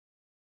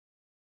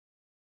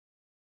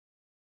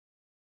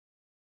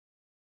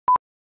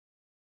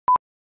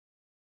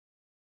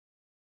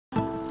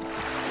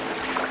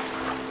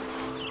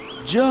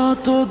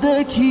যত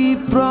দেখি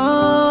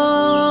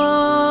প্রাণ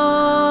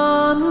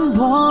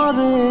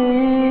ভরে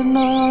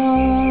না,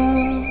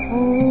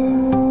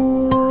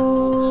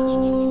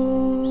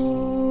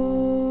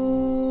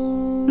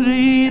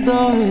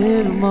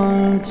 হৃদয়ের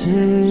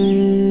মাঝে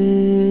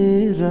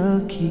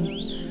রাখি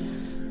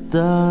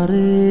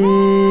তারে।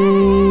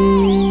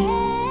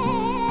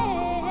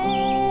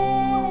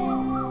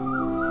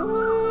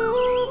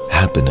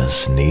 Happiness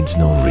needs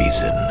no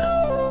reason.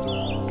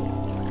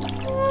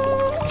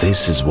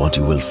 This is what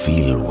you will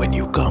feel when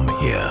you come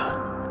here.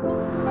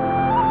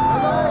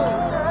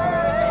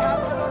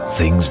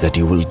 Things that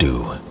you will do,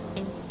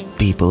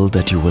 people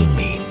that you will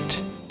meet,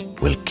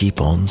 will keep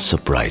on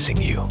surprising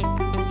you.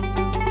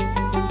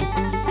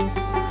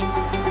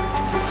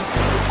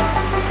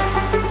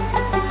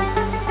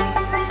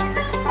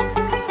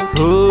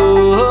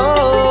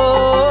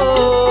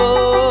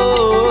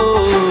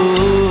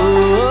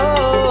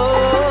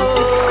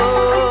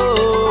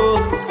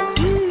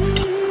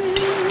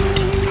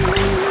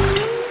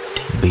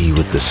 Be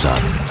with the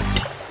sun,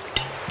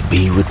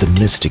 be with the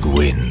mystic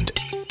wind.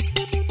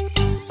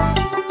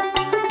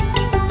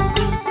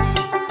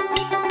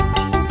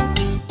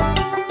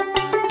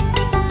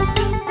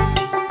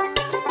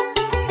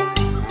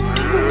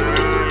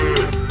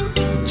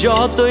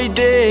 যতই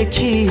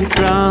দেখি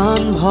প্রাণ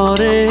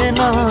ভরে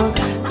না,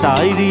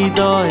 তাই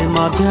হৃদয়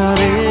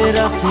মাঝারে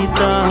রাখি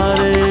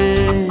তারে।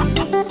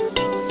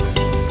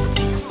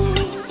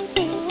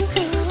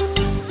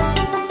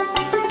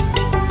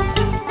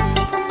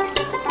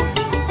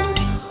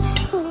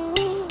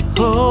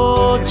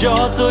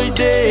 যতই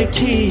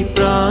দেখি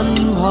প্রাণ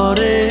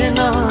ভরে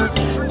না,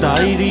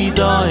 তাই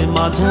হৃদয়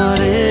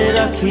মাঝারে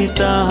রাখি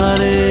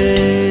তারে।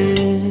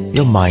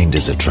 Your mind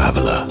is a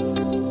traveler.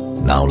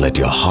 Now let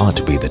your heart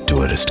be the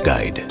tourist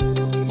guide.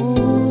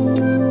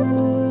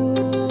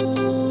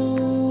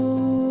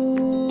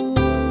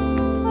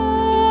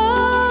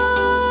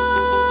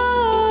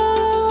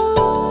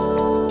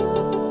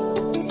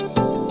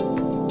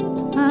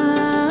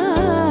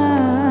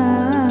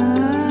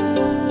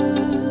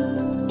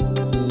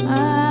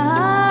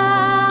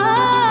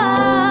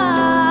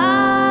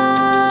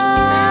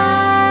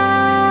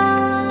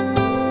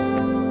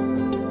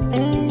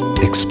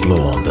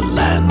 Explore the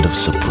land of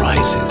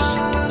surprises.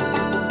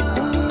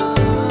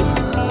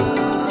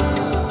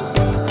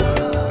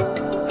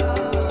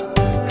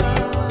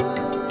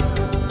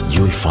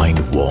 You'll find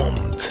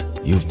warmth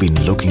you've been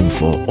looking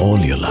for all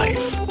your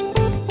life.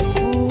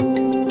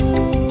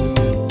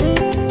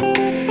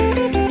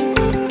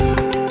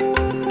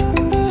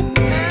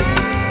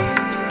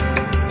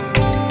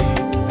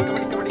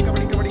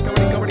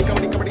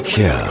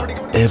 Here,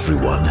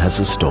 everyone has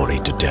a story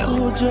to tell.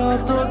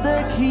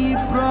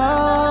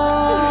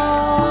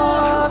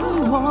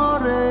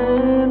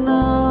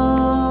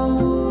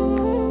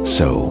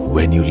 So,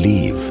 when you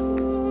leave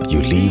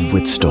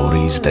with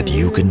stories that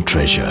you can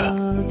treasure,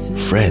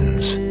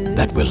 friends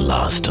that will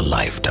last a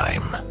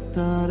lifetime.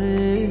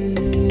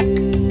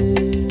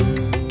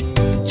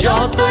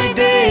 যতই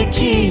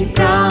দেখি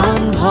প্রাণ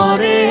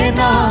ভরে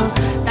না,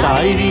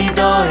 তাই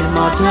হৃদয়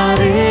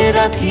মাঝারে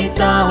রাখি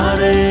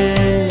তারে।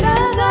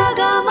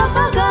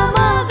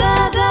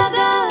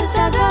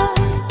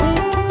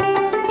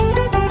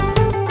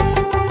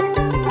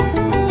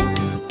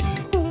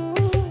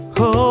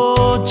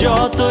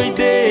 যতই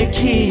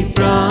দেখি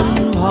প্রাণ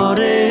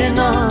ভরে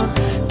না,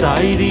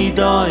 তাই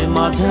হৃদয়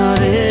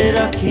মাঝারে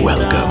রাখি তারে।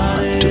 Welcome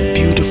to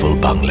beautiful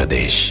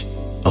Bangladesh,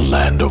 a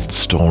land of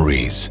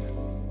stories.